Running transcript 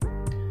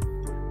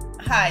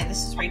Hi,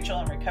 this is Rachel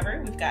in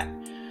Recovery. We've got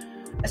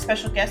a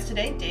special guest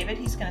today, David.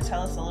 He's going to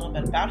tell us a little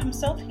bit about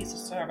himself. He's a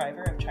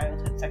survivor of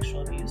childhood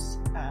sexual abuse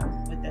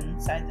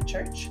inside the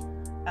church.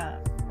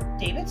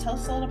 David, tell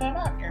us a little bit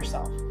about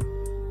yourself.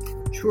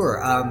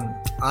 Sure.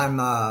 I'm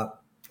a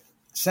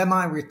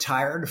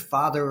semi-retired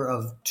father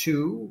of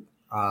two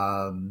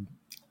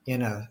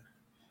in a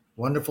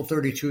wonderful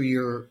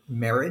 32-year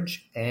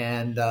marriage.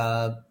 And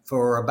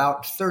for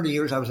about 30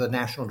 years, I was the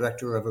national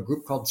director of a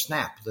group called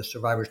SNAP, the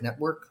Survivors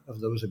Network of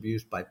Those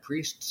Abused by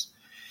Priests,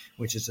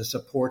 which is a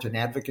support and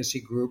advocacy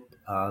group.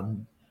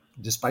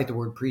 Despite the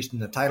word priest in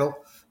the title,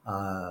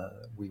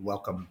 we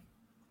welcome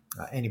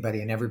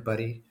anybody and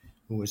everybody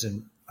who was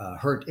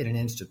hurt in an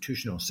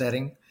institutional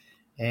setting.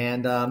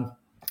 And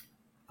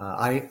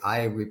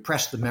I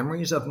repressed the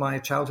memories of my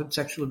childhood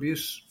sexual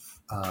abuse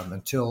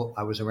until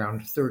I was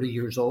around 30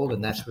 years old,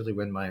 and that's really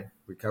when my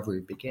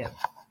recovery began.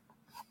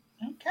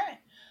 Okay.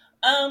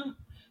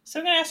 So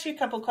I'm going to ask you a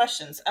couple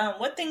questions.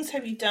 What things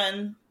have you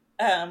done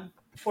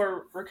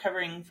for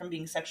recovering from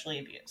being sexually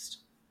abused?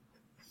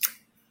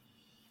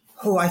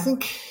 Oh, I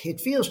think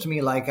it feels to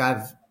me like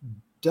I've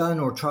done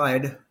or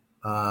tried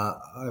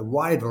a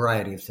wide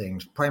variety of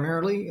things,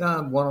 primarily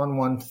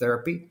one-on-one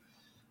therapy,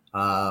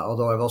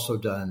 although I've also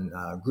done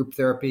group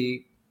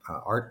therapy,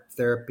 art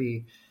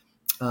therapy,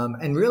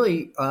 and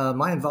really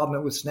my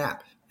involvement with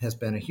SNAP has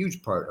been a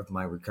huge part of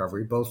my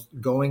recovery, both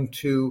going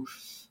to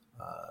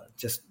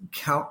just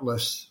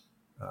countless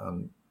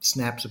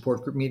SNAP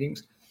support group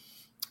meetings,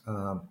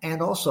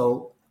 and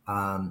also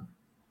I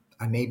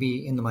may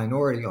be in the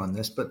minority on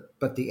this,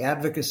 but the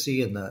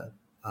advocacy and the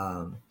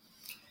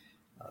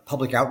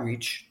public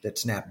outreach that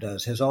SNAP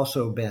does has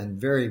also been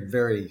very,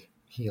 very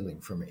healing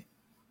for me.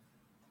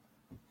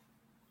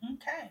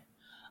 Okay.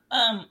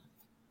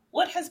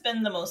 What has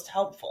been the most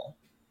helpful?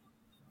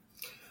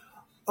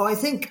 Oh, I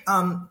think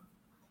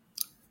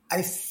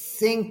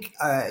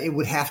it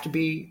would have to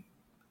be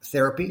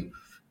therapy.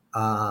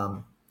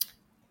 I've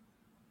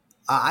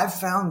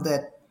found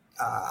that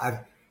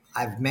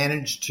I've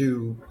managed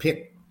to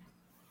pick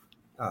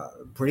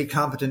pretty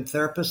competent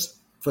therapists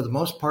for the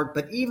most part,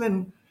 but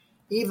even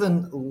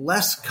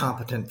less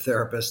competent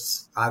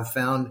therapists I've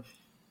found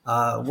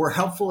were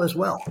helpful as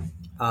well.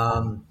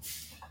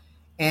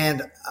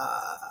 And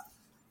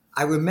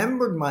I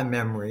remembered my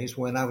memories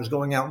when I was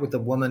going out with a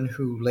woman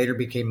who later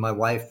became my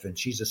wife, and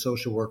she's a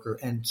social worker.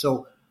 And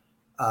so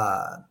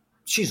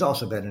she's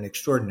also been an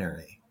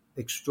extraordinary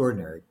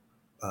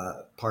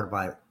part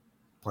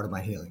of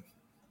my healing.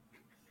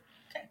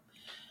 Okay.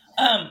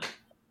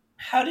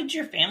 How did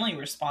your family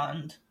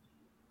respond?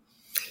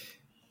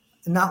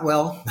 Not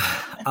well.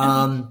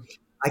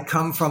 I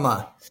come from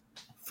a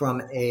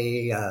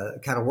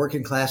kind of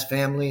working class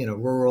family in a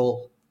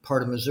rural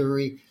part of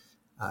Missouri.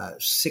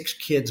 6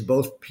 kids,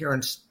 both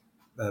parents,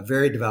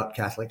 very devout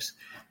Catholics.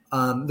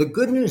 The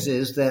good news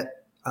is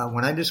that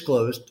when I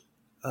disclosed,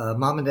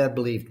 mom and dad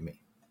believed me.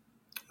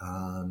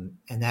 And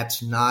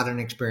that's not an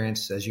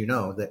experience, as you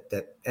know,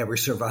 that every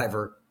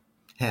survivor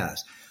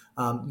has.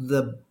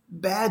 The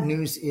bad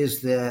news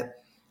is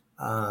that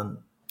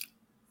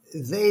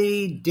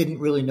they didn't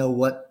really know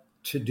what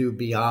to do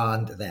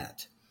beyond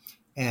that.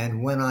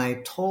 And when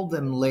I told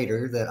them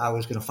later that I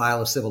was going to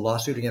file a civil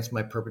lawsuit against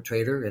my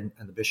perpetrator and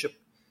the bishop,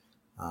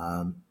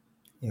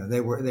 they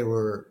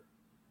were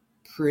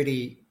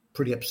pretty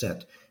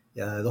upset.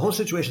 The whole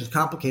situation is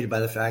complicated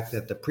by the fact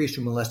that the priest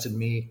who molested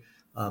me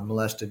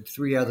molested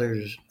 3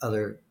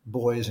 other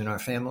boys in our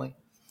family,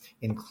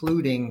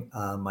 including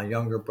my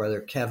younger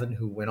brother Kevin,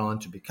 who went on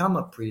to become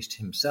a priest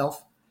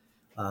himself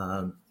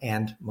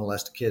and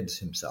molest kids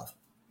himself.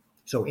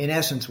 So in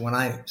essence, when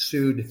I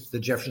sued the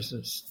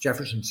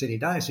Jefferson City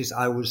Diocese,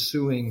 I was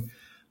suing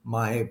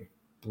my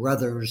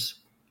brother's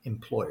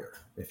employer,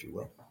 if you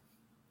will.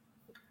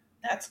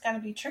 That's got to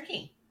be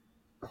tricky.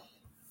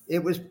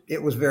 It was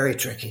very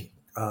tricky.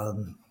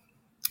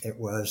 It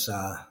was,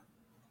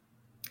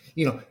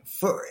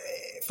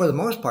 for the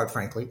most part,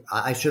 frankly,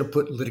 I should have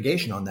put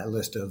litigation on that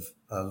list of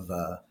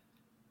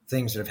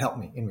things that have helped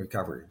me in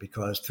recovery,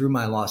 because through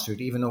my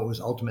lawsuit, even though it was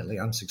ultimately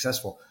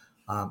unsuccessful,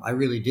 I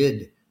really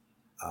did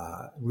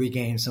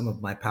regain some of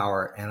my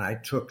power, and I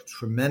took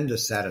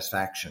tremendous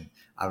satisfaction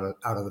out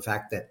of the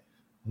fact that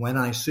when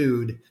I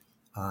sued,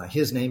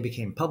 his name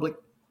became public.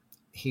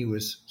 He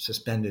was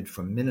suspended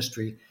from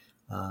ministry,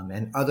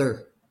 and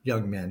other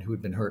young men who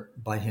had been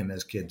hurt by him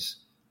as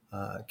kids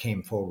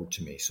came forward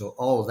to me. So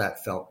all of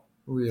that felt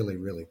really,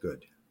 really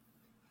good.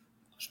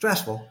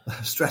 Stressful,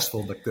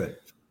 but good.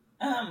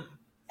 I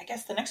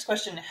guess the next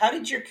question: how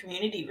did your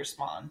community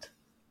respond?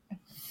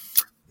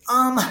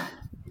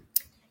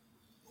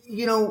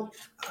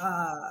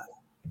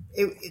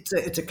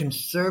 It's a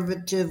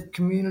conservative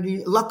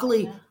community.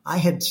 Luckily, I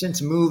had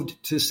since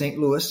moved to St.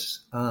 Louis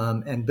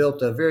and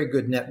built a very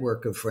good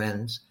network of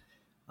friends.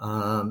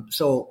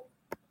 So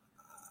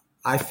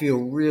I feel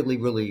really,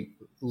 really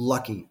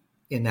lucky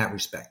in that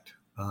respect.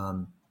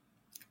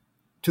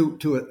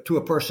 To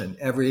a person,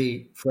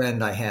 every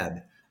friend I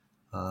had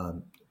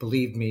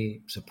believed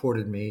me,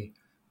 supported me,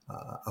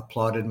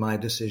 applauded my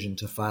decision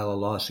to file a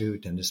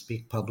lawsuit and to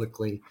speak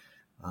publicly.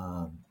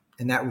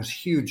 And that was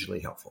hugely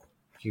helpful,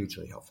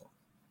 hugely helpful.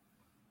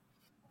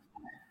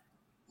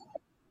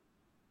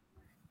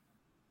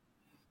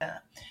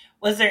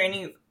 Was there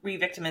any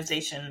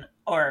re-victimization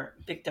or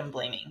victim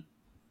blaming?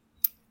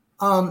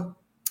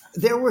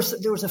 There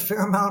was a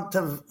fair amount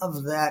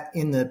of that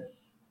in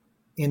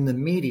the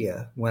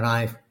media when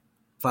I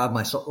filed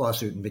my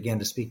lawsuit and began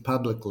to speak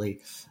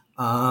publicly,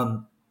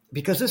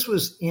 because this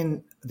was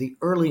in the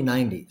early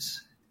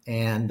 90s.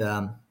 And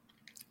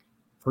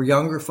for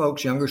younger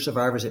folks, younger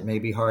survivors, it may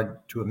be hard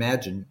to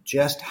imagine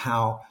just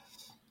how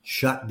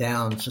shut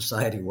down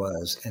society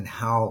was and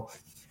how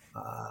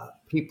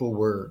people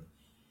were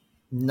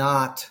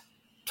not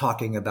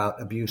talking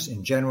about abuse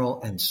in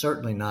general, and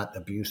certainly not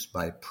abuse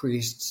by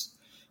priests.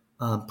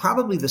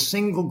 Probably the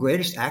single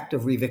greatest act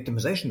of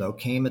re-victimization, though,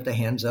 came at the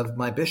hands of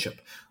my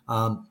bishop.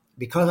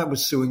 Because I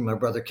was suing my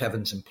brother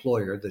Kevin's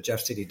employer, the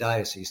Jeff City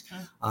Diocese,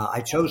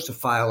 I chose to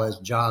file as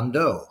John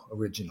Doe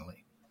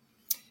originally.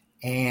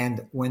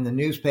 And when the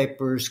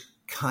newspapers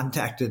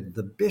contacted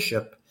the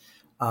bishop,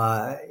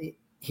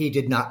 he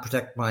did not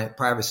protect my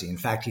privacy. In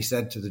fact, he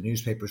said to the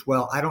newspapers,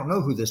 well, I don't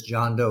know who this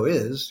John Doe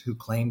is who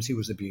claims he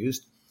was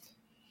abused,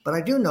 but I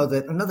do know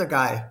that another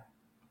guy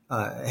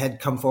had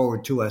come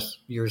forward to us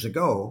years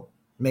ago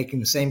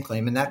making the same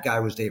claim, and that guy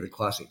was David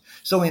Clohessy.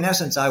 So in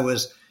essence, I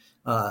was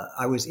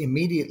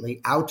immediately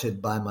outed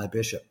by my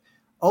bishop.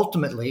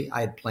 Ultimately,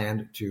 I had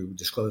planned to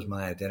disclose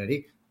my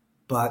identity,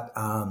 but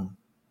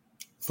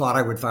thought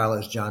I would file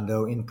as John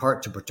Doe in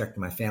part to protect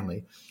my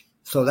family.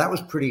 So that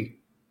was pretty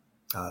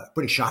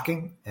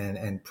shocking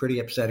and pretty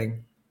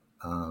upsetting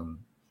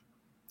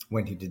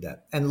when he did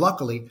that. And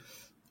luckily,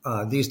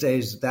 these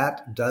days,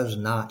 that does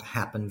not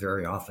happen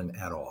very often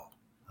at all.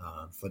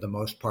 For the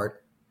most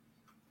part,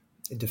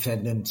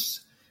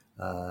 defendants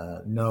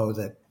know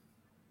that,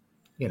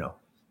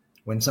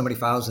 when somebody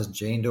files as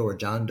Jane Doe or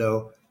John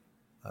Doe,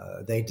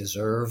 they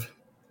deserve,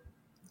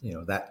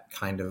 that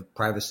kind of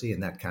privacy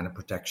and that kind of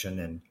protection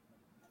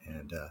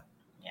and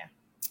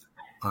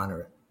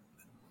honor it.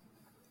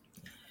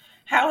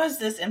 How has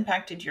this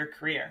impacted your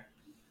career?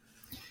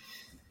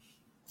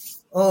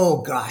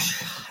 Oh,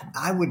 gosh.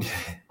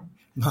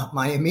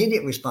 My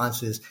immediate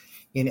response is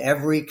in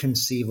every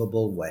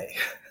conceivable way.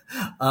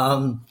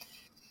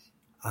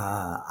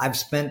 I've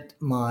spent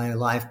my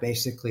life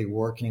basically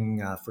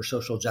working for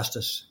social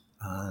justice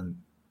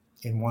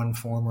in one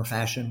form or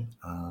fashion.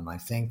 I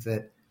think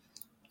that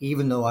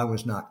even though I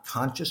was not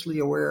consciously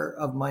aware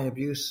of my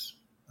abuse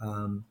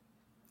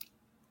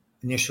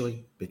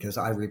initially, because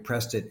I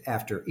repressed it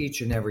after each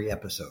and every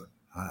episode,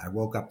 I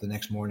woke up the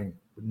next morning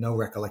with no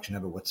recollection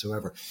of it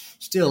whatsoever.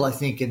 Still, I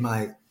think in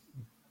my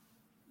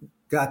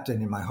gut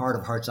and in my heart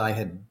of hearts, I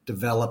had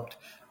developed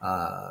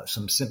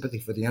some sympathy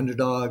for the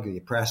underdog, the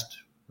oppressed,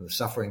 the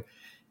suffering,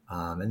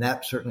 and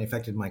that certainly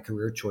affected my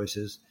career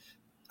choices.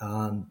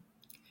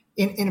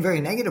 In a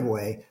very negative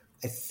way,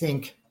 I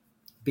think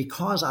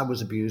because I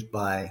was abused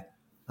by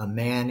a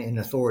man in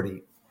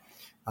authority,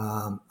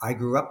 I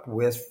grew up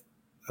with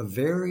a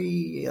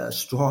very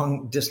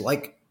strong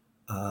dislike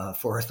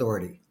for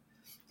authority.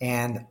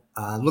 And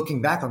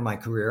looking back on my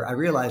career, I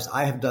realized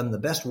I have done the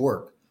best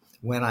work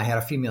when I had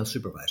a female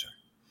supervisor.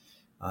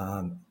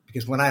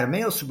 Because when I had a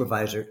male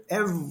supervisor,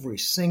 every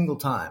single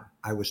time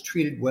I was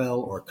treated well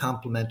or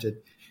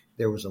complimented,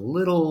 there was a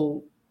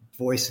little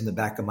voice in the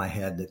back of my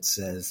head that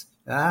says,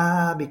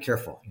 be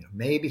careful.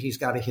 Maybe he's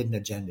got a hidden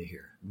agenda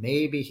here.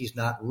 Maybe he's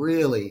not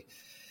really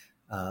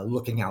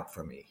looking out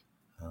for me.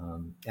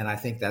 And I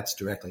think that's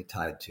directly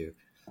tied to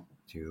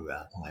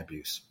my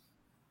abuse.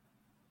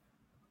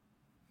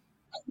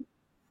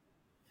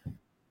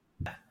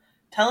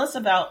 Tell us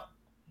about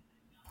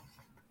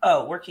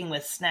working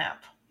with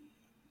SNAP.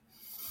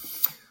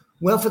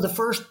 Well, for the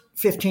first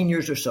 15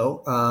 years or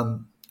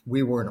so,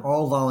 we were an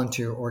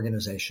all-volunteer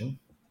organization,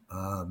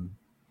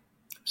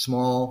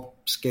 small,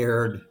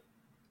 scared,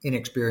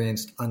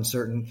 inexperienced,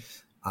 uncertain.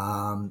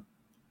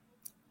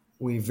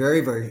 We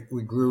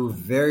grew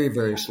very,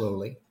 very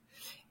slowly.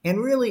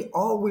 And really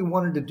all we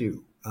wanted to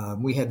do,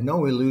 we had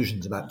no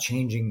illusions about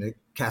changing the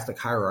Catholic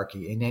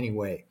hierarchy in any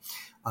way.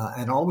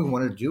 And all we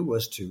wanted to do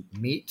was to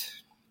meet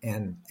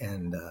and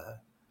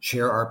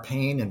share our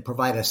pain and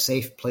provide a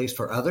safe place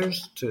for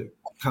others to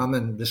come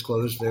and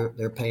disclose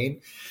their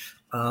pain.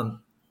 But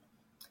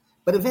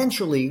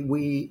eventually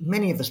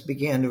many of us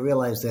began to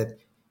realize that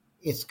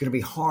it's going to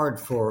be hard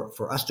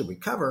for us to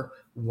recover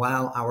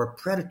while our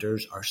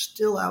predators are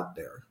still out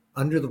there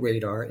under the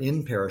radar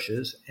in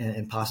parishes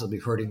and possibly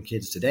hurting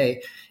kids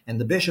today. And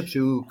the bishops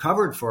who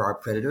covered for our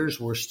predators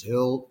were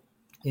still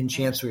in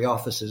chancery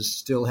offices,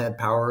 still had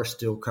power,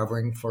 still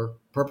covering for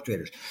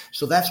perpetrators.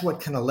 So that's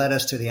what kind of led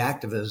us to the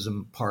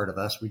activism part of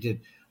us. We've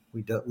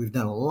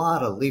done a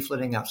lot of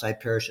leafleting outside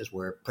parishes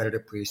where predator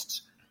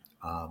priests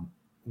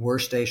were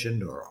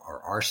stationed or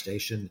are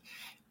stationed.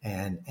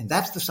 And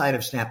that's the side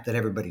of SNAP that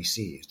everybody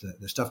sees,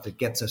 the stuff that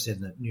gets us in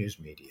the news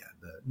media,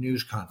 the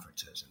news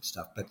conferences and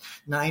stuff. But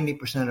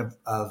 90%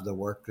 of the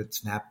work that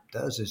SNAP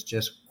does is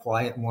just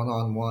quiet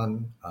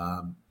one-on-one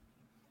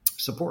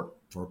support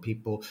for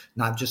people,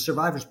 not just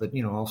survivors, but,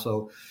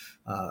 also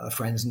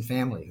friends and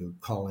family who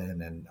call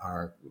in and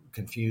are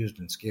confused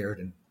and scared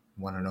and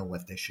want to know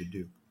what they should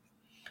do.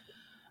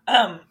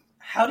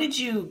 How did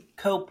you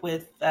cope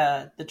with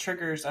the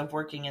triggers of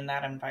working in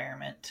that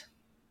environment?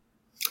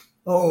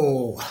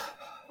 Oh,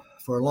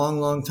 for a long,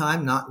 long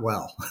time, not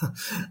well.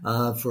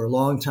 For a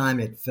long time,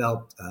 it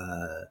felt,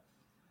 the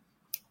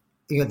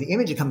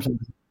image that comes to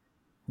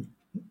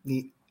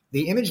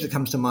the image that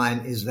comes to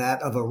mind is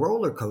that of a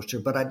roller coaster,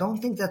 but I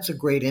don't think that's a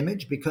great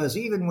image, because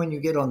even when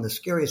you get on the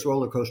scariest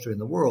roller coaster in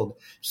the world,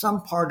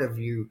 some part of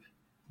you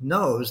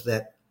knows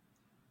that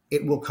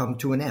it will come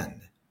to an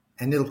end,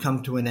 and it'll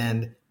come to an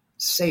end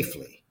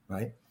safely,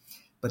 right?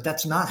 But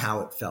that's not how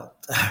it felt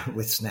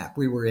with SNAP.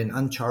 We were in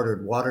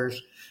uncharted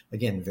waters.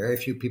 Again, very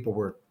few people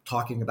were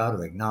talking about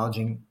or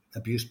acknowledging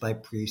abuse by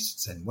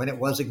priests. And when it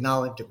was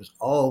acknowledged, it was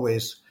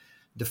always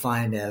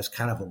defined as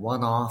kind of a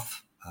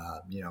one-off,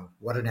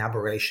 what an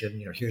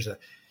aberration. Here's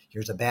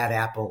a bad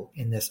apple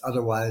in this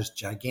otherwise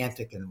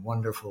gigantic and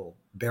wonderful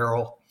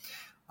barrel.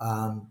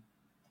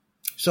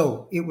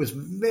 So it was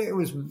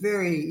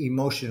very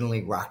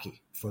emotionally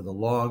rocky for the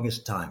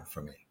longest time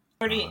for me.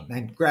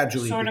 And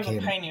gradually sort of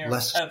became a pioneer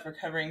less of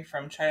recovering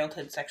from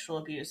childhood sexual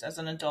abuse as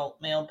an adult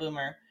male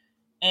boomer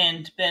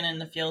and been in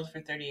the field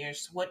for 30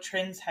 years. What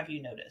trends have you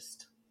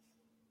noticed?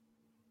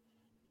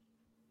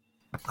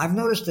 I've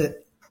noticed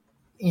that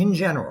in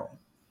general,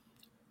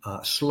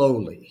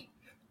 slowly,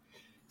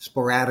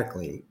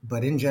 sporadically,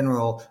 but in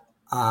general,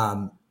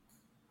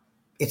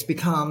 it's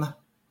become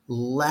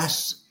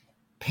less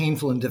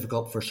painful and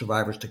difficult for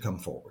survivors to come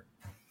forward.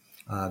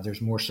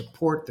 There's more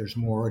support. There's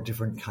more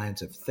different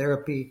kinds of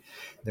therapy.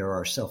 There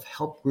are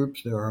self-help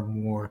groups. There are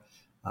more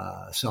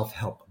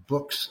self-help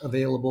books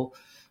available.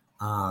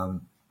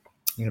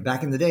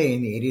 Back in the day,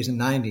 in the 80s and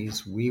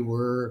 90s, we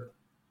were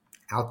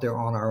out there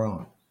on our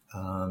own.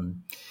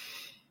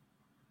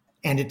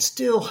 And it's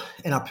still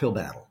an uphill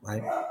battle,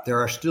 right? There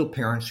are still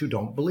parents who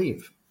don't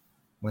believe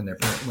when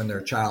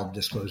their child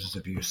discloses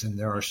abuse, and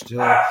there are still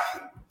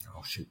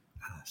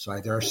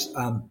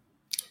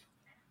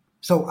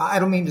So I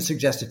don't mean to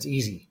suggest it's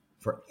easy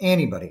for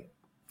anybody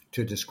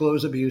to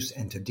disclose abuse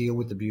and to deal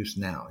with abuse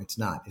now. It's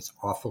not. It's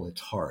awful. It's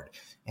hard,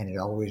 and it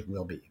always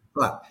will be.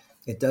 But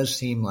it does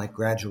seem like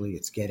gradually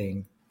it's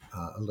getting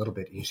a little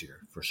bit easier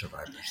for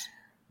survivors.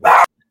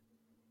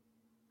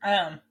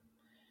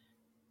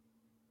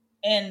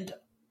 And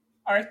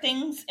are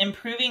things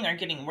improving or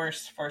getting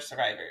worse for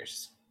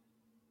survivors?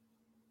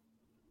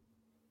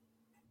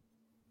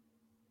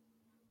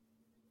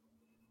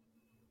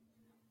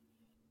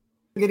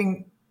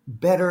 Getting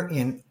better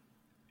in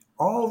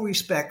all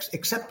respects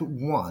except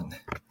one,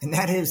 and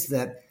that is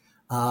that,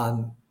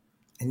 and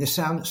this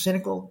sounds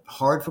cynical,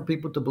 hard for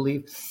people to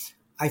believe,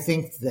 I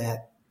think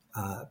that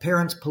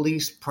parents,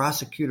 police,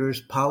 prosecutors,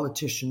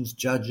 politicians,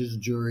 judges,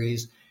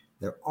 juries,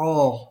 they're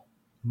all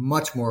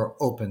much more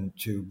open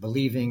to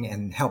believing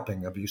and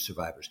helping abuse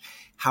survivors.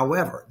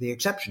 However, the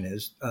exception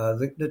is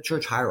the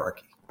church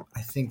hierarchy.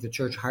 I think the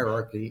church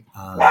hierarchy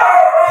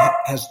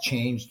has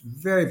changed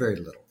very, very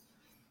little.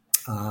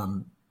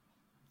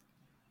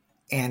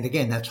 And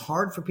again, that's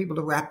hard for people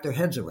to wrap their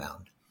heads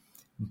around.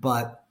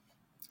 But,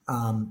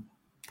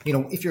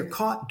 if you're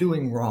caught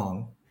doing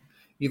wrong,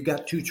 you've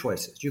got two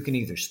choices. You can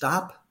either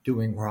stop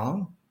doing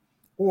wrong,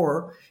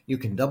 or you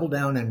can double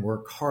down and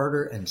work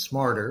harder and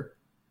smarter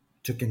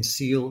to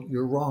conceal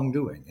your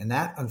wrongdoing. And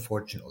that,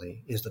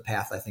 unfortunately, is the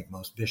path I think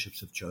most bishops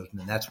have chosen.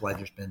 And that's why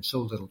there's been so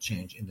little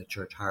change in the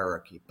church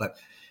hierarchy. But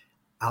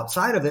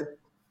outside of it,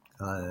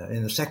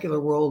 in the secular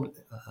world,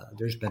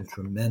 there's been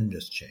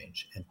tremendous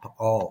change, and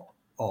all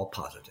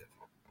positive.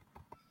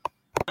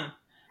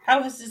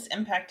 How has this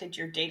impacted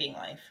your dating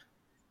life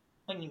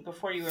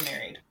before you were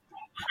married?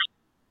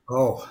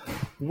 Oh,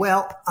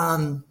 well,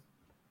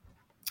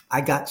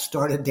 I got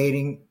started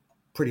dating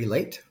pretty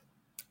late.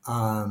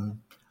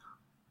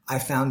 I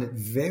found it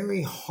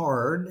very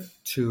hard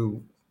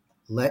to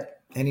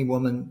let any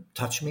woman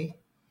touch me.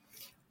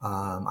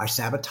 I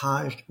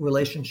sabotaged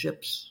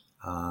relationships.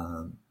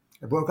 I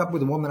broke up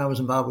with a woman I was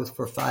involved with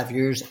for 5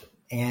 years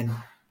and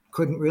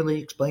couldn't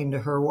really explain to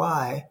her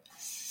why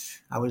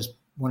I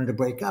wanted to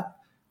break up,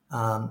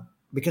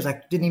 because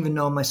I didn't even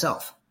know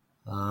myself.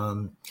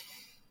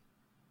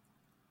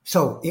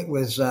 So it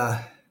was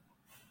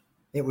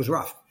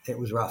rough. It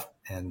was rough.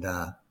 And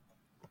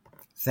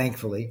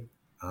thankfully,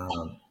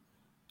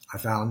 I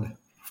found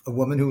a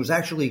woman who was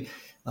actually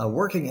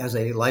working as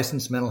a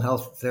licensed mental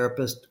health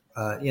therapist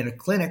in a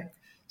clinic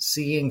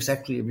seeing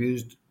sexually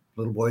abused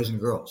little boys and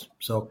girls.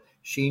 So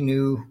she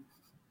knew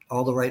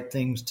all the right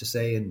things to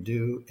say and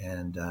do.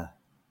 And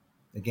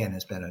again,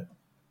 it's been a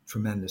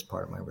tremendous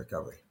part of my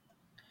recovery.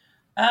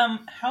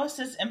 How has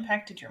this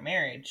impacted your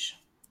marriage?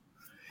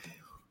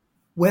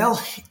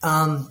 Well,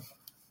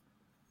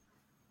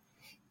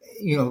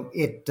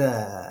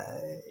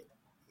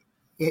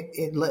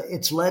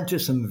 it's led to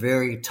some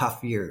very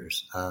tough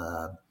years.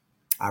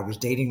 I was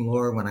dating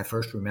Laura when I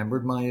first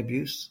remembered my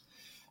abuse.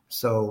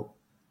 So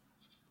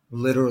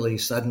literally,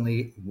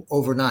 suddenly,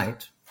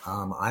 overnight,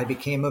 I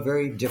became a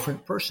very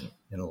different person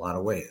in a lot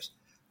of ways.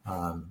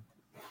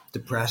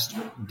 Depressed,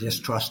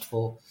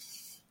 distrustful,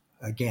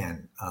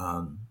 again,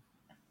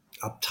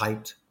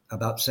 uptight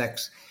about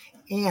sex.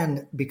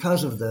 And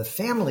because of the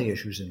family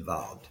issues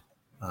involved,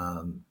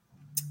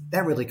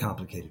 that really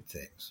complicated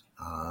things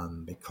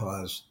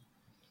because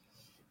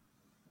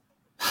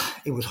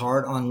it was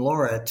hard on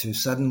Laura to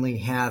suddenly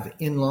have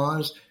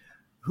in-laws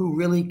who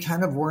really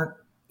kind of weren't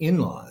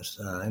in-laws.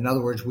 In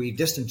other words, we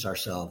distanced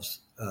ourselves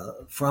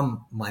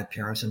from my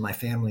parents and my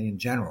family in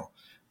general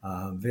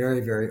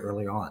very, very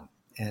early on.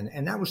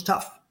 And that was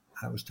tough.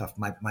 That was tough.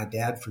 My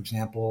dad, for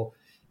example,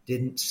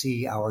 didn't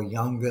see our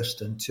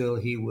youngest until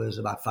he was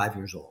about 5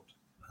 years old.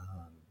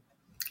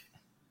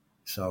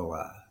 So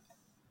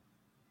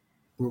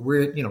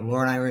we're,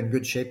 Laura and I are in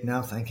good shape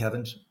now, thank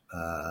heavens.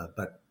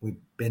 But we've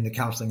been to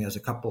counseling as a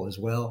couple as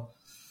well.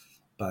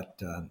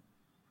 But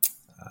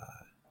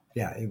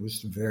yeah, it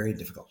was very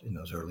difficult in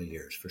those early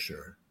years, for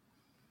sure.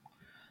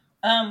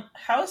 How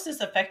has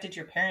this affected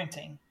your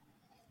parenting?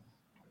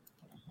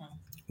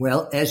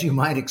 Well, as you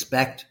might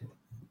expect,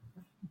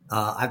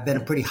 I've been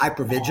a pretty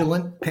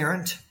hypervigilant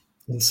parent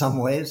in some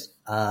ways.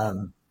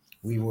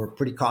 We were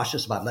pretty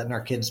cautious about letting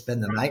our kids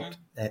spend the night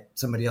at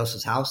somebody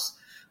else's house.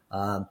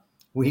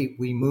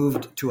 We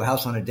moved to a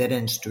house on a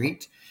dead-end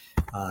street,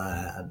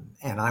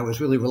 and I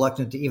was really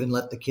reluctant to even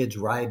let the kids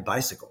ride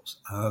bicycles.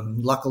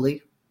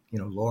 Luckily,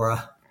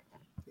 Laura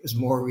is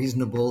more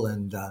reasonable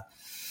and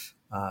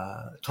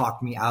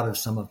talked me out of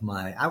some of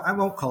my, I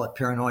won't call it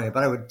paranoia,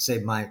 but I would say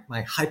my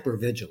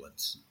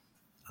hypervigilance.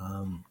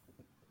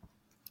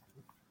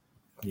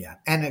 Yeah.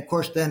 And of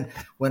course, then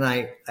when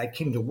I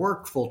came to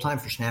work full time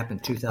for SNAP in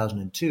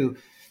 2002,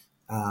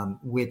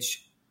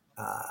 which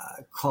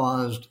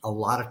caused a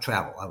lot of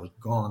travel. I was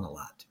gone a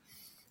lot.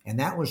 And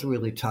that was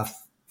really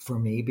tough for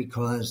me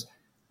because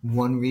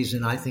one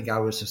reason I think I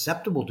was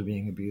susceptible to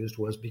being abused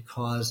was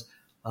because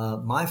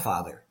my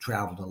father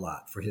traveled a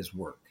lot for his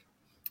work.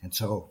 And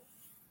so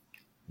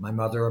my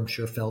mother, I'm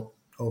sure, felt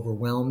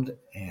overwhelmed.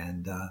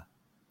 And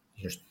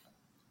just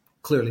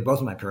clearly, both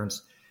of my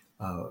parents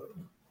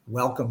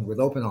welcomed with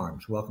open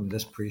arms, welcomed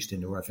this priest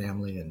into our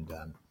family. And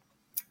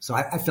so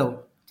I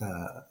felt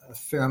a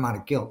fair amount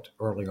of guilt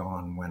early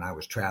on when I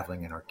was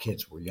traveling and our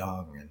kids were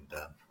young.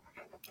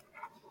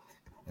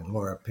 And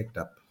Laura picked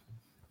up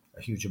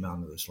a huge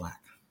amount of the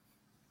slack.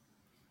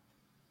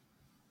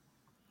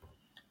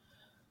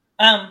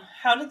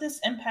 How did this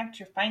impact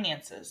your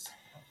finances?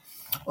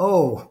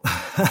 Oh,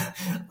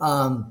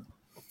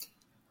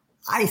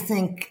 I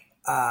think,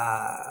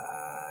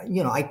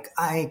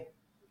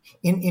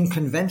 in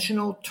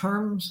conventional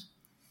terms,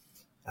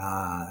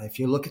 if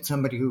you look at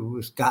somebody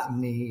who's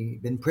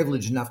been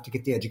privileged enough to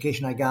get the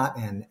education I got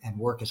and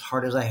work as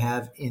hard as I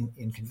have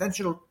in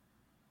conventional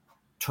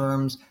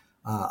terms,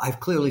 I've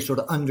clearly sort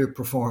of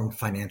underperformed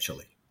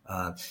financially.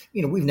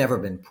 We've never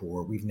been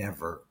poor. We've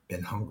never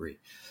been hungry.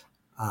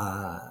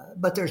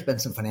 But there's been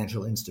some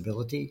financial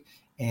instability.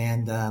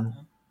 And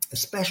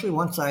especially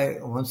once I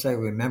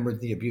remembered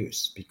the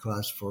abuse,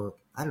 because for,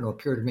 a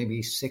period of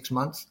maybe 6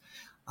 months,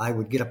 I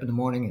would get up in the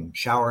morning and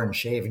shower and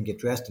shave and get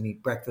dressed and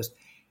eat breakfast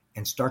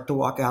and start to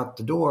walk out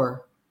the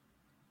door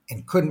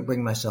and couldn't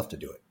bring myself to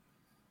do it.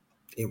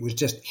 It was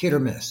just hit or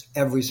miss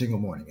every single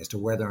morning as to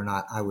whether or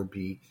not I would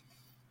be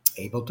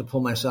able to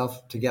pull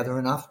myself together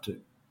enough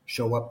to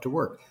show up to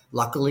work.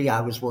 Luckily,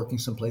 I was working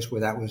someplace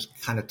where that was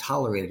kind of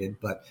tolerated.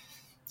 But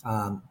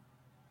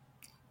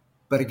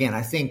again,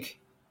 I think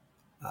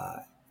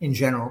in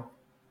general,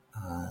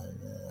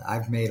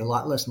 I've made a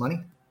lot less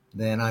money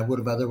than I would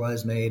have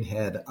otherwise made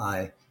had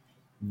I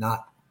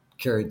not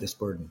carried this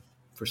burden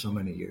for so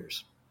many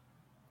years.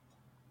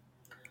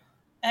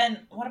 And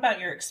what about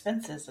your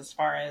expenses as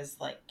far as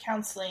like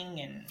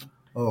counseling and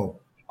all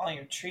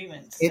your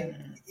treatments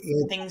and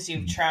things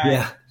you've tried?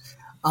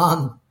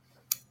 Yeah.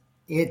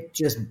 It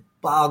just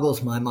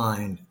boggles my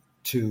mind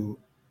to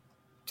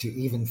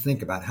even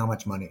think about how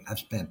much money I've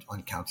spent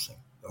on counseling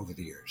over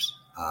the years.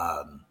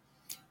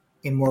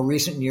 In more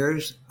recent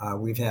years,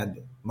 we've had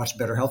much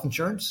better health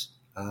insurance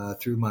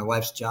through my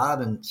wife's job,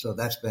 and so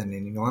that's been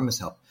an enormous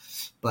help.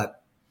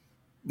 But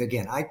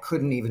again, I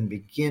couldn't even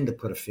begin to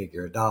put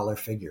a dollar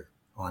figure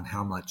on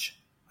how much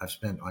I've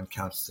spent on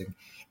counseling.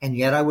 And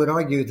yet I would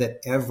argue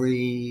that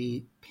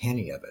every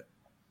penny of it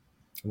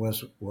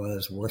was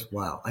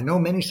worthwhile. I know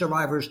many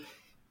survivors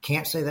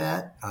can't say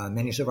that.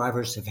 Many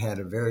survivors have had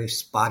a very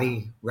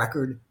spotty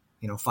record,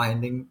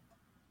 finding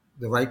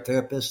the right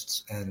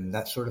therapists and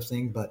that sort of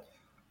thing. But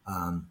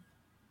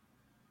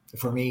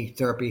for me,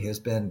 therapy has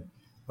been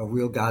a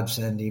real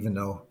godsend, even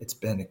though it's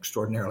been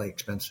extraordinarily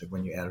expensive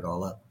when you add it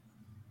all up.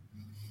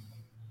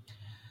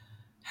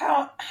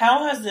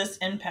 How has this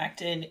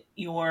impacted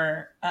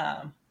your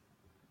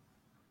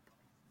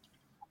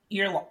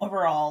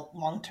overall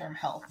long-term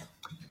health?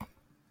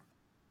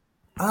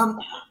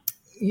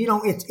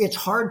 It's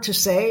hard to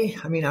say.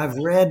 I mean, I've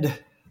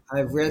read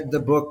I've read the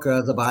book,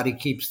 The Body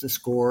Keeps the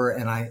Score,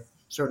 and I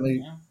certainly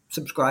Yeah.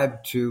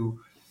 subscribe to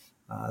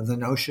the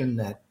notion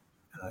that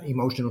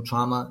emotional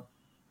trauma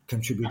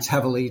contributes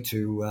heavily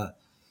to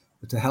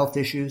health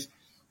issues.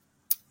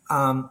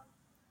 Um,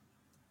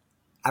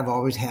 I've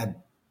always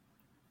had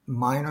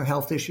minor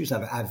health issues.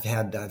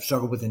 I've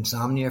struggled with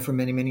insomnia for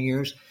many, many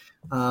years.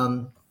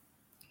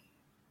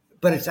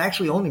 But it's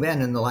actually only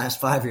been in the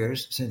last 5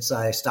 years since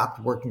I stopped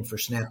working for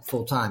SNAP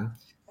full time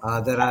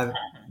that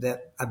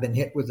I've been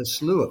hit with a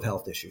slew of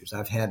health issues.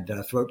 I've had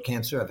throat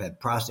cancer. I've had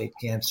prostate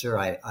cancer.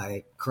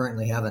 I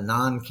currently have a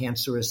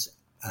non-cancerous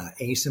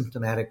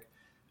asymptomatic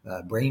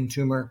brain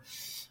tumor.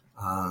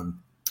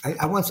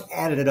 I once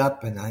added it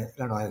up, and I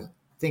don't know. I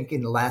think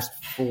in the last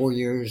 4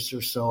 years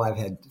or so, I've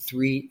had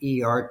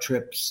 3 ER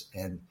trips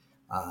and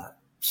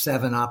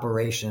 7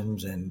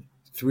 operations and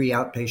 3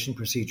 outpatient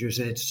procedures,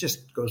 and it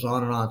just goes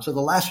on and on. So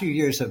the last few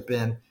years have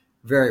been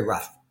very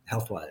rough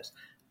health-wise,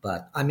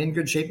 but I'm in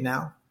good shape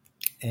now,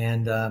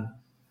 and that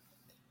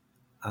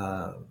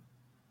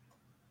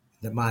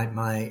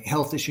my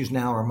health issues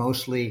now are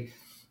mostly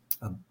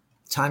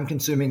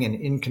time-consuming and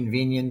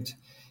inconvenient,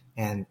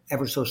 and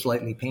ever so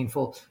slightly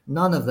painful.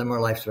 None of them are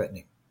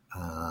life-threatening,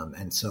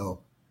 and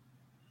so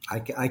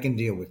I can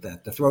deal with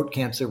that. The throat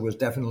cancer was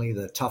definitely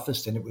the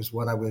toughest, and it was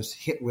what I was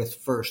hit with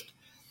first.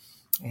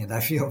 And I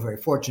feel very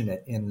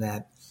fortunate in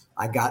that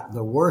I got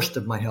the worst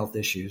of my health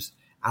issues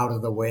out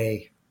of the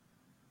way,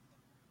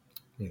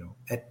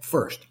 at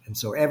first. And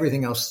so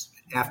everything else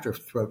after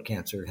throat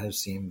cancer has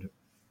seemed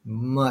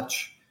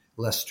much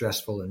less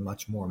stressful and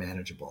much more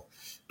manageable.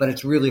 But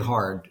it's really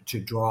hard to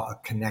draw a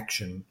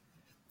connection,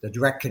 the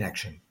direct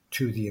connection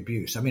to the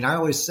abuse. I mean, I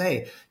always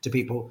say to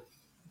people,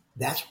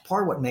 that's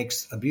part of what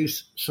makes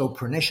abuse so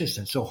pernicious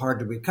and so hard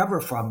to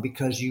recover from,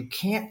 because you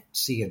can't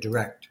see a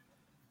direct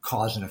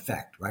cause and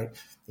effect, right?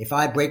 If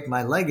I break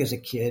my leg as a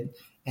kid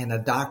and a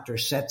doctor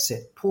sets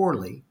it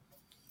poorly,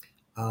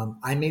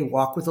 I may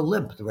walk with a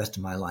limp the rest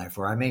of my life,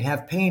 or I may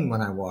have pain when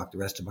I walk the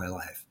rest of my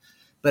life.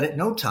 But at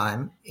no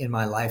time in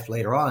my life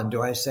later on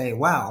do I say,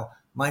 wow,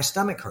 my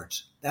stomach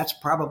hurts. That's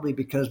probably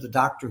because the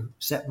doctor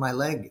set my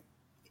leg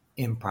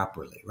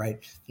improperly,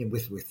 right? And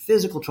with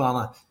physical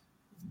trauma,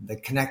 the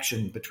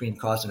connection between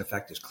cause and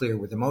effect is clear.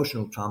 With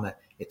emotional trauma,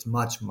 it's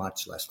much,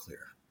 much less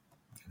clear.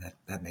 And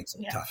that makes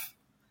it tough.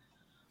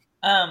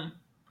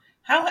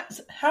 How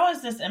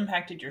has this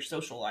impacted your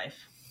social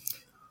life?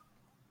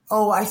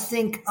 Oh, I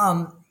think,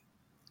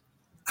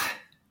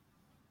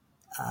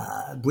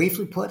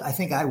 briefly put, I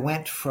think I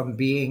went from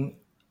being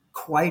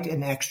quite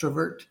an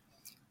extrovert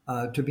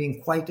to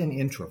being quite an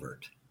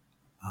introvert.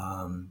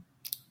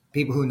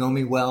 People who know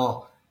me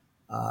well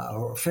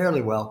or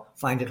fairly well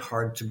find it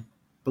hard to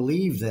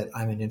believe that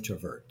I'm an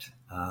introvert.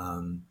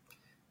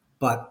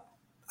 But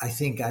I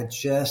think I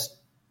just,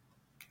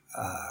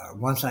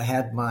 once I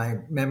had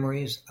my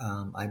memories,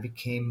 I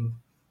became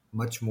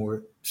much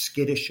more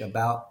skittish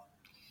about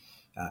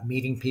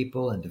meeting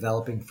people and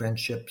developing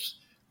friendships,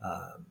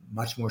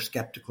 much more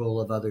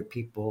skeptical of other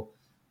people.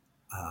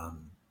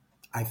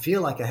 I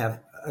feel like I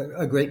have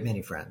a great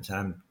many friends.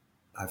 I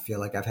feel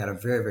like I've had a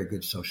very, very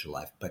good social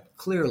life. But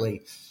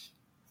clearly,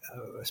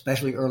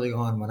 especially early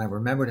on when I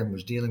remembered and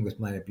was dealing with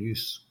my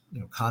abuse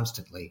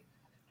constantly,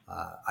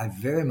 I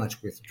very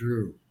much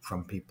withdrew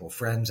from people,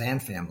 friends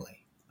and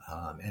family.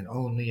 And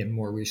only in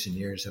more recent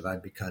years have I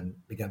begun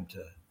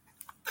to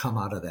come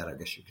out of that, I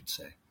guess you could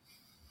say.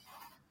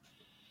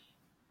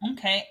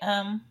 Okay.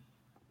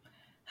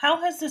 How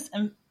has this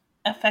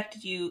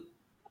affected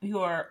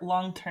your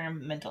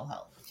long-term mental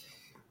health?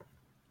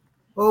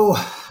 Oh,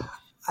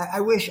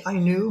 I wish I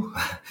knew.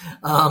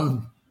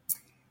 And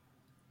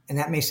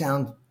that may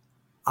sound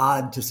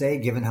odd to say,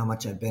 given how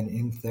much I've been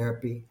in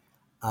therapy.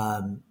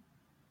 I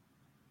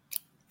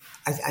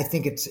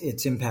think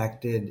it's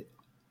impacted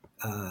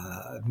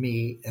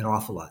me an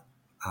awful lot.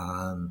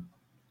 I'm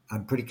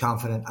pretty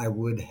confident I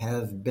would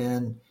have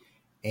been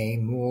a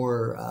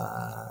more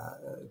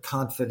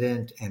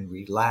confident and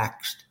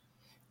relaxed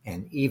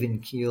and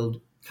even-keeled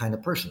kind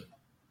of person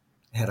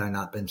had I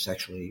not been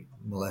sexually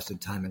molested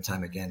time and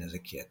time again as a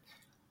kid.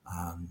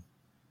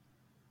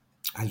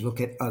 I look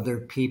at other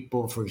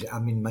people,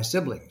 my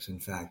siblings, in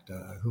fact,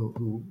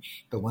 who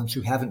the ones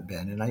who haven't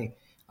been, and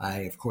I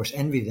of course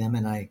envy them,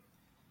 and I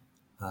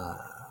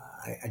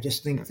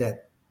just think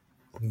that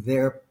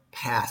their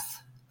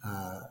path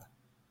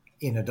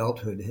in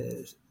adulthood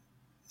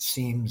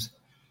seems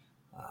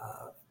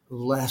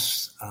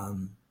less,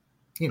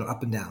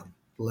 up and down,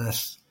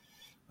 less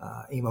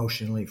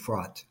emotionally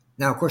fraught.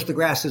 Now, of course, the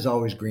grass is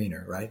always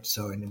greener, right?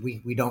 So, and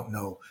we don't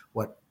know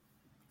what,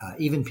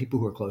 even people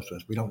who are close to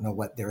us, we don't know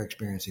what they're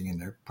experiencing in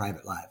their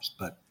private lives.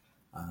 But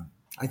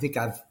I think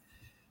I've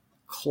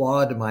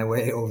clawed my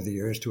way over the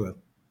years to a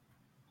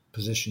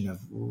position of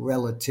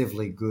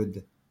relatively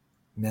good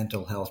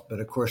mental health. But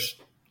of course,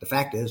 the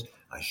fact is,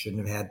 I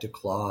shouldn't have had to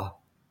claw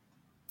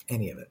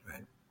any of it,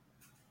 right?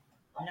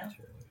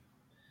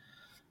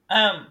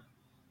 No.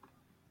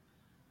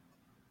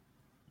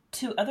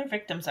 To other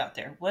victims out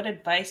there, what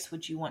advice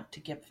would you want to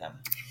give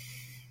them?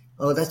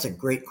 Oh, that's a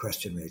great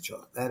question,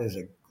 Rachel. That is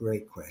a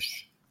great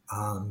question.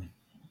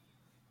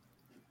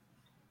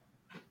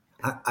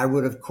 I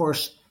would, of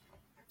course,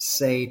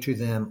 say to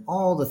them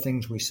all the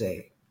things we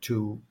say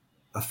to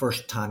a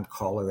first-time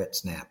caller at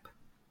Snap.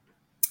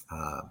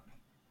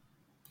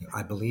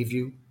 I believe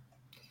you.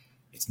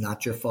 It's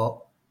not your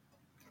fault.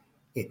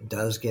 It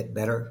does get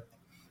better.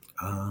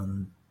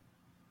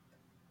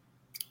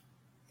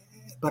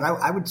 But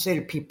I would say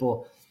to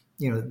people,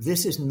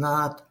 this is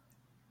not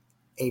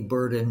a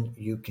burden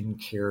you can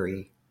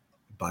carry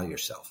by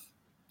yourself.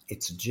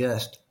 It's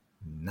just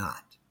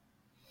not.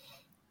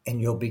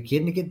 And you'll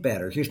begin to get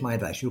better. Here's my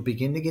advice. You'll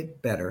begin to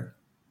get better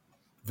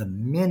the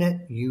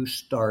minute you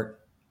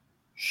start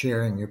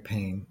sharing your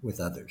pain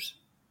with others.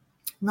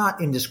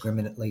 Not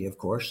indiscriminately, of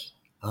course,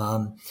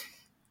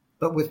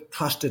 but with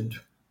trusted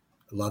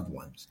loved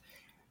ones.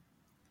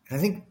 And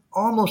I think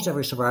almost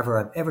every survivor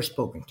I've ever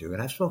spoken to,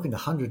 and I've spoken to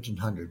hundreds and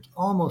hundreds,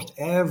 almost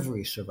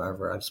every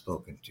survivor I've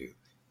spoken to,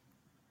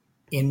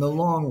 in the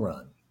long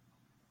run,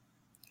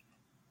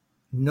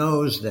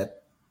 knows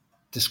that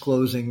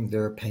disclosing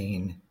their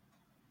pain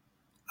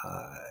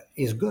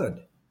is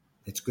good.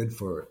 It's good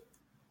for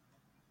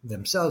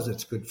themselves.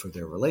 It's good for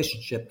their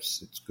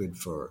relationships. It's good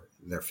for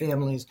their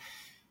families.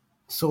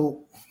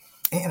 So,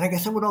 and I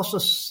guess I would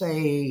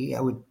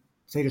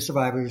say to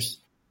survivors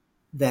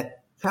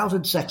that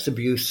childhood sex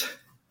abuse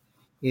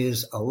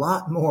is a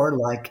lot more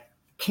like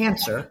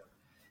cancer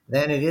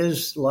than it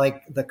is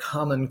like the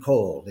common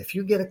cold. If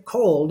you get a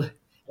cold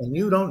and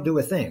you don't do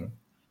a thing,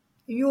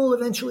 you'll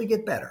eventually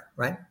get better,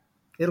 right?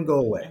 It'll go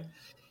away.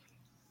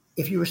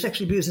 If you were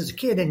sexually abused as a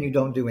kid and you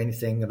don't do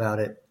anything about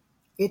it,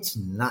 it's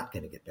not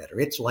going to get better.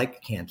 It's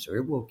like cancer.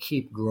 It will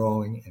keep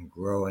growing and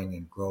growing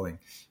and growing,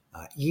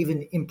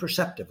 even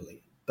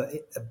imperceptibly, but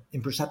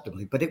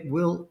it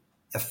will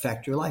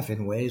affect your life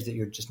in ways that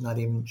you're just not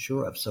even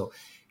sure of. So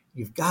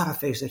you've got to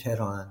face it head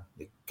on.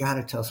 You've got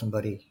to tell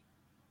somebody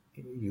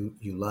you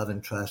love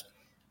and trust,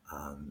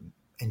 and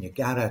you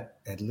got to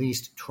at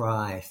least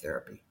try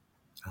therapy.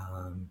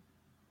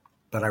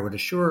 But I would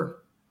assure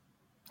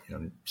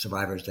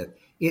survivors that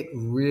it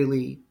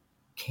really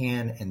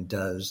can and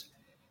does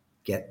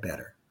get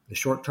better. The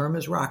short term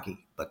is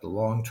rocky, but the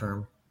long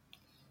term,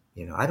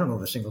 I don't know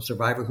of a single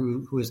survivor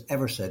who has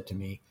ever said to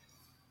me,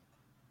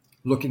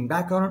 looking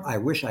back on it, I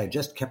wish I had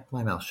just kept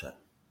my mouth shut.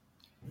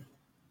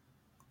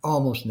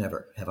 Almost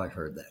never have I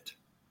heard that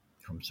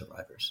from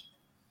survivors.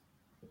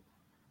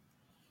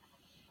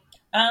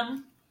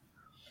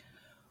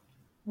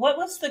 What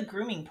was the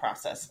grooming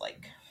process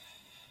like?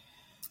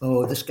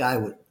 Oh, this guy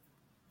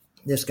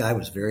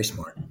was very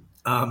smart.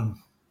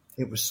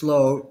 It was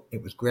slow.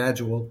 It was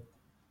gradual.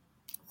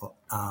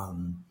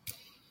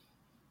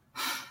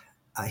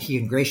 He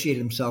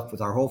ingratiated himself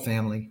with our whole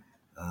family.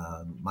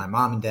 My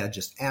mom and dad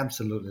just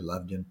absolutely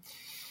loved him.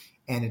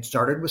 And it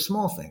started with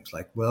small things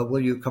like, well, will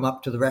you come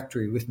up to the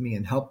rectory with me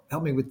and help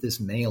me with this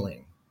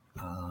mailing,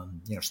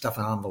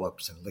 stuffing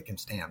envelopes and licking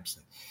stamps.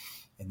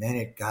 And then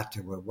it got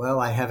to, well,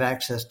 I have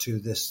access to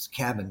this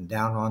cabin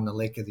down on the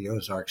Lake of the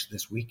Ozarks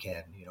this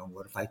weekend.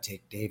 What if I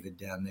take David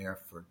down there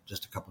for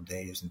just a couple of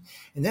days?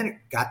 And then it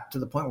got to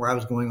the point where I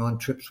was going on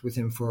trips with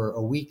him for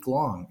a week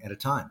long at a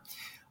time.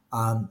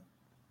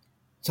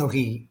 So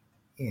he,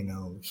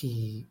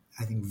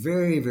 I think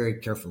very, very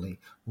carefully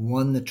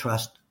won the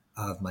trust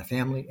of my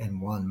family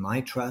and won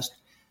my trust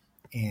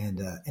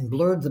and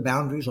blurred the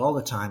boundaries all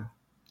the time,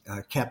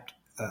 kept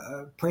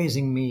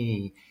praising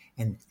me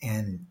and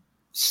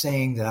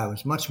saying that I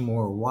was much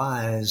more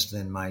wise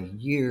than my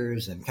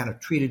years and kind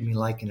of treated me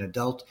like an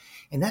adult.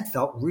 And that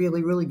felt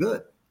really, really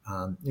good.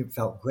 It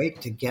felt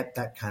great to get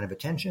that kind of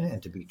attention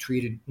and to be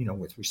treated,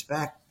 with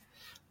respect.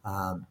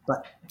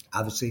 But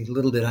obviously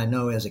little did I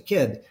know as a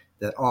kid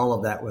that all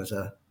of that was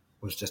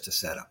just a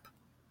setup.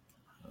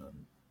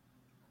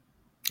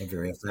 A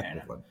very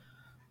effective one.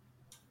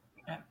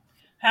 Yeah.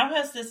 How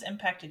has this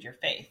impacted your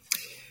faith?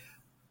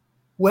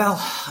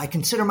 Well, I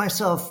consider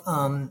myself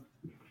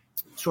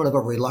sort of a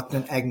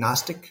reluctant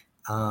agnostic.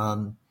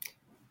 I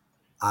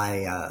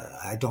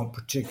don't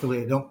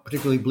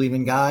particularly believe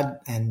in God,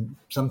 and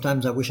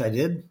sometimes I wish I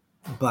did.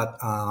 But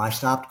I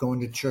stopped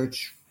going to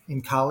church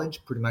in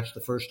college, pretty much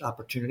the first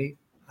opportunity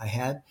I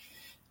had,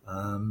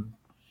 and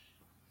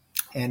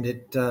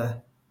it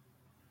I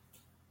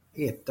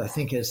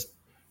think has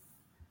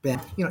been,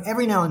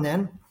 every now and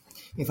then,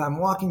 if I'm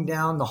walking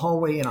down the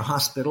hallway in a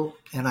hospital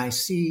and I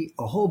see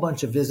a whole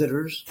bunch of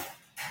visitors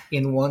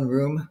in one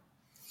room,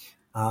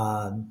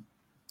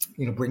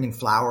 bringing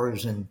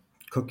flowers and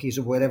cookies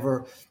or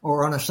whatever,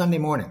 or on a Sunday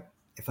morning,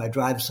 if I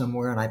drive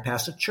somewhere and I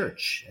pass a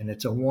church and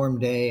it's a warm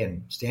day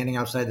and standing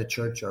outside the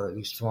church are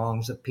these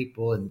throngs of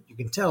people and you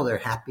can tell they're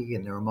happy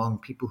and they're among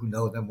people who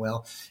know them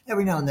well,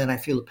 every now and then I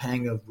feel a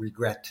pang of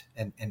regret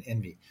and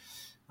envy.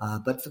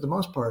 But for the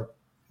most part,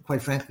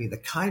 quite frankly, the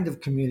kind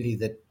of community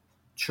that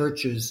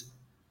churches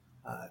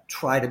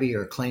try to be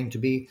or claim to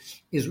be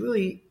is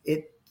really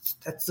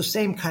that's the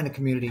same kind of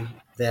community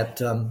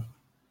that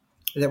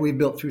we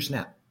built through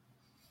SNAP.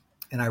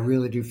 And I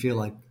really do feel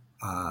like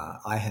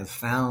I have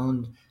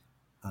found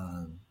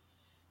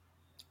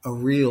a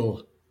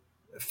real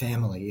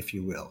family, if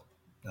you will,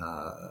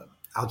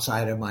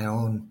 outside of my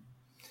own,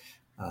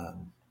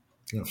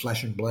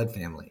 flesh and blood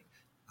family.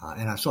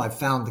 So I've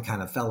found the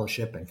kind of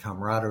fellowship and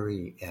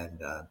camaraderie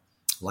and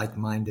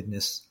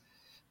like-mindedness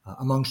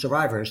among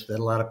survivors that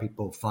a lot of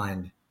people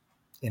find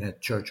in a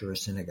church or a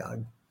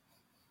synagogue.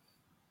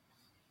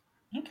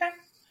 Okay.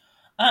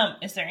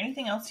 Is there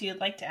anything else you'd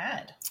like to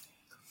add?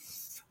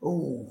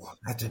 Oh,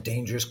 that's a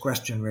dangerous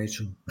question,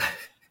 Rachel.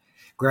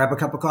 Grab a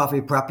cup of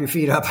coffee, prop your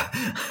feet up.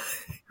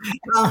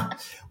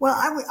 Well,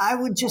 I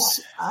would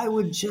just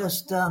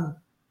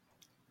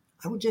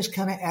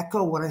kind of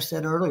echo what I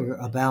said earlier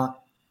about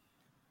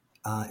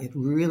it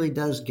really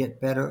does get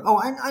better. Oh,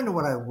 I know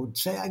what I would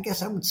say. I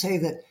guess I would say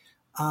that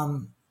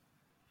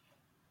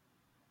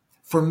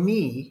for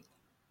me,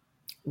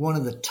 one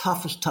of the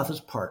toughest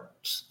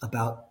parts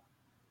about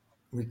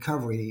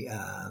recovery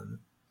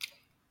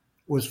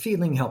was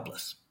feeling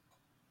helpless,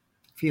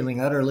 feeling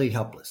utterly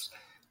helpless.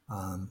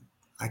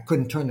 I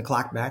couldn't turn the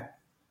clock back.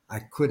 I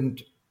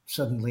couldn't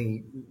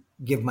suddenly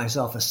give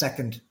myself a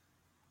second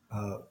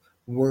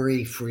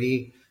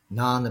worry-free,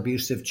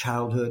 non-abusive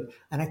childhood,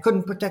 and I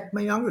couldn't protect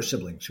my younger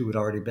siblings who had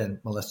already been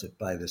molested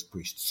by this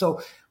priest.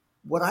 So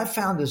what I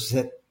found is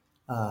that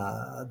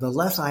the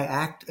less I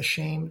act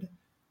ashamed,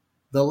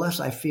 the less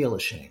I feel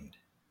ashamed.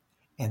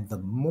 And the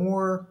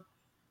more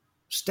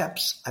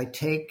steps I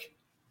take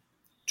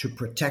to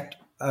protect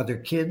other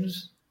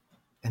kids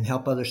and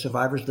help other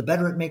survivors, the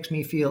better it makes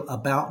me feel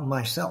about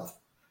myself.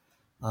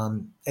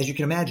 As you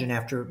can imagine,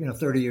 after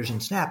 30 years in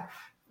SNAP,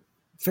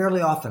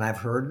 fairly often I've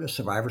heard a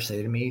survivor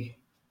say to me,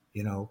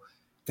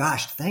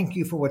 gosh, thank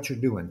you for what you're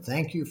doing.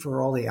 Thank you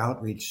for all the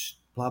outreach,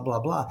 blah, blah,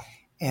 blah.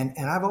 And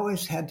I've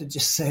always had to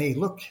just say,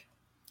 look,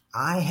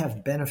 I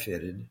have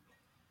benefited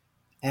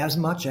as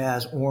much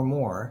as or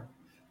more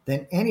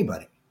than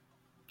anybody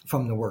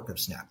from the work of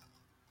SNAP.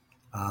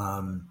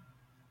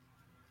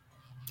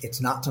 It's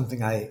not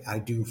something I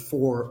do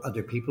for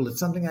other people. It's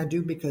something I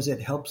do because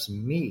it helps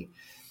me.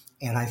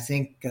 And I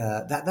think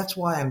that's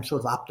why I'm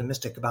sort of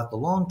optimistic about the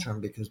long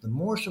term, because the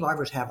more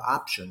survivors have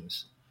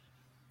options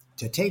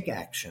to take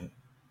action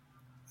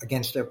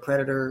against their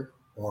predator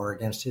or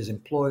against his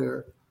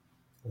employer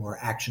or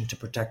action to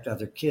protect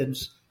other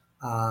kids,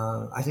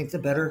 I think the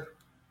better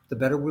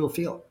we'll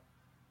feel.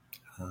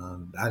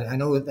 I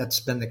know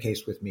that's been the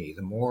case with me.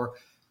 The more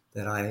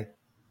that I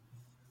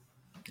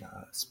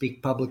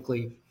speak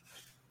publicly,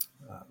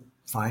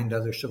 find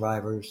other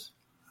survivors,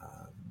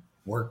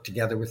 work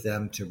together with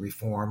them to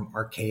reform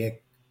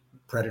archaic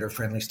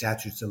predator-friendly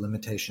statutes of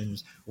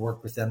limitations,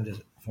 work with them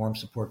to form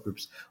support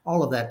groups.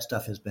 All of that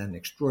stuff has been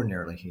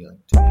extraordinarily healing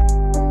to me.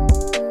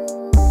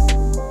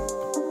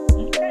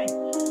 Okay.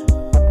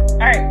 All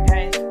right,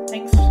 guys.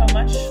 Thanks so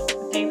much,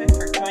 David,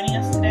 for joining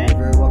us today. You're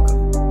very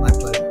welcome. My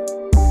pleasure.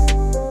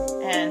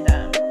 And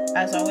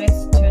as always,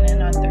 tune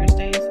in on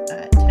Thursdays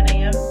at 10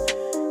 a.m.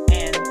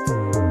 And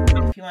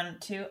if you want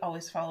to,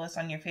 always follow us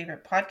on your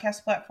favorite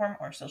podcast platform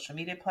or social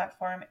media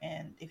platform.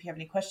 And if you have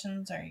any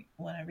questions or you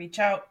want to reach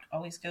out,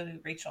 always go to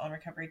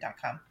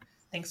rachelonrecovery.com.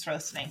 Thanks for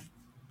listening.